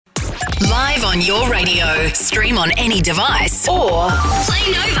Live on your radio. Stream on any device. Or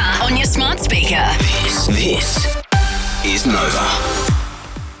play Nova on your smart speaker. This is Nova.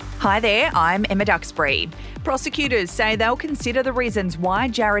 Hi there, I'm Emma Duxbury. Prosecutors say they'll consider the reasons why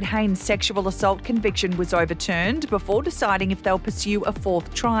Jared Hayne's sexual assault conviction was overturned before deciding if they'll pursue a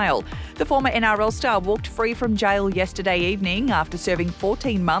fourth trial. The former NRL star walked free from jail yesterday evening after serving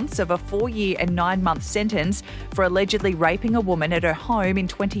 14 months of a 4-year and 9-month sentence for allegedly raping a woman at her home in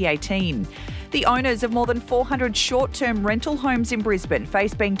 2018. The owners of more than 400 short-term rental homes in Brisbane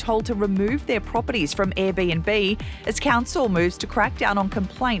face being told to remove their properties from Airbnb as council moves to crack down on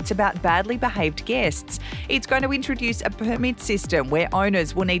complaints about badly behaved guests. It's going to introduce a permit system where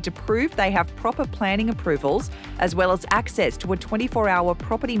owners will need to prove they have proper planning approvals, as well as access to a 24-hour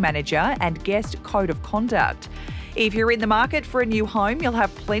property manager and guest code of conduct. If you're in the market for a new home, you'll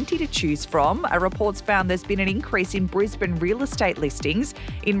have plenty to choose from. A report's found there's been an increase in Brisbane real estate listings.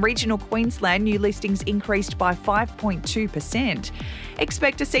 In regional Queensland, new listings increased by 5.2%.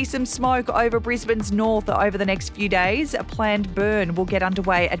 Expect to see some smoke over Brisbane's north over the next few days. A planned burn will get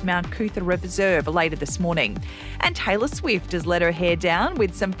underway at Mount Cootha Reserve later this morning. And Taylor Swift has let her hair down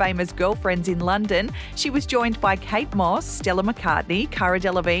with some famous girlfriends in London. She was joined by Kate Moss, Stella McCartney, Cara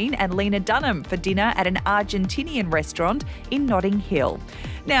Delevingne and Lena Dunham for dinner at an Argentinian restaurant in Notting Hill.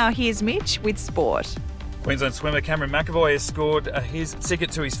 Now here's Mitch with sport. Queensland swimmer Cameron McAvoy has scored his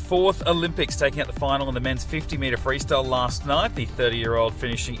ticket to his 4th Olympics, taking out the final in the men's 50-metre freestyle last night. The 30-year-old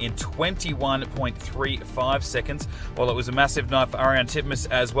finishing in 21.35 seconds, while it was a massive night for Ariarne Titmus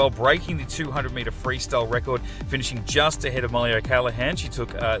as well, breaking the 200-metre freestyle record, finishing just ahead of Molly O'Callaghan. She took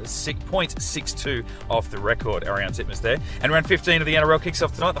 6.62 off the record, Ariarne Titmus there. And round 15 of the NRL kicks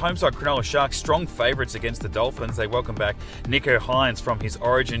off tonight. The homeside Cronulla Sharks, strong favourites against the Dolphins. They welcome back Nico Hines from his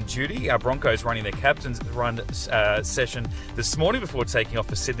origin duty. Our Broncos running their captain's run session this morning before taking off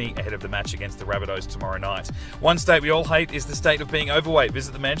for Sydney ahead of the match against the Rabbitohs tomorrow night. One state we all hate is the state of being overweight.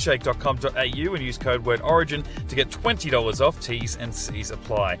 Visit themanshake.com.au and use code word ORIGIN to get $20 off. T's and C's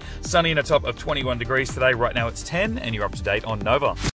apply. Sunny and a top of 21 degrees today. Right now it's 10 and you're up to date on Nova.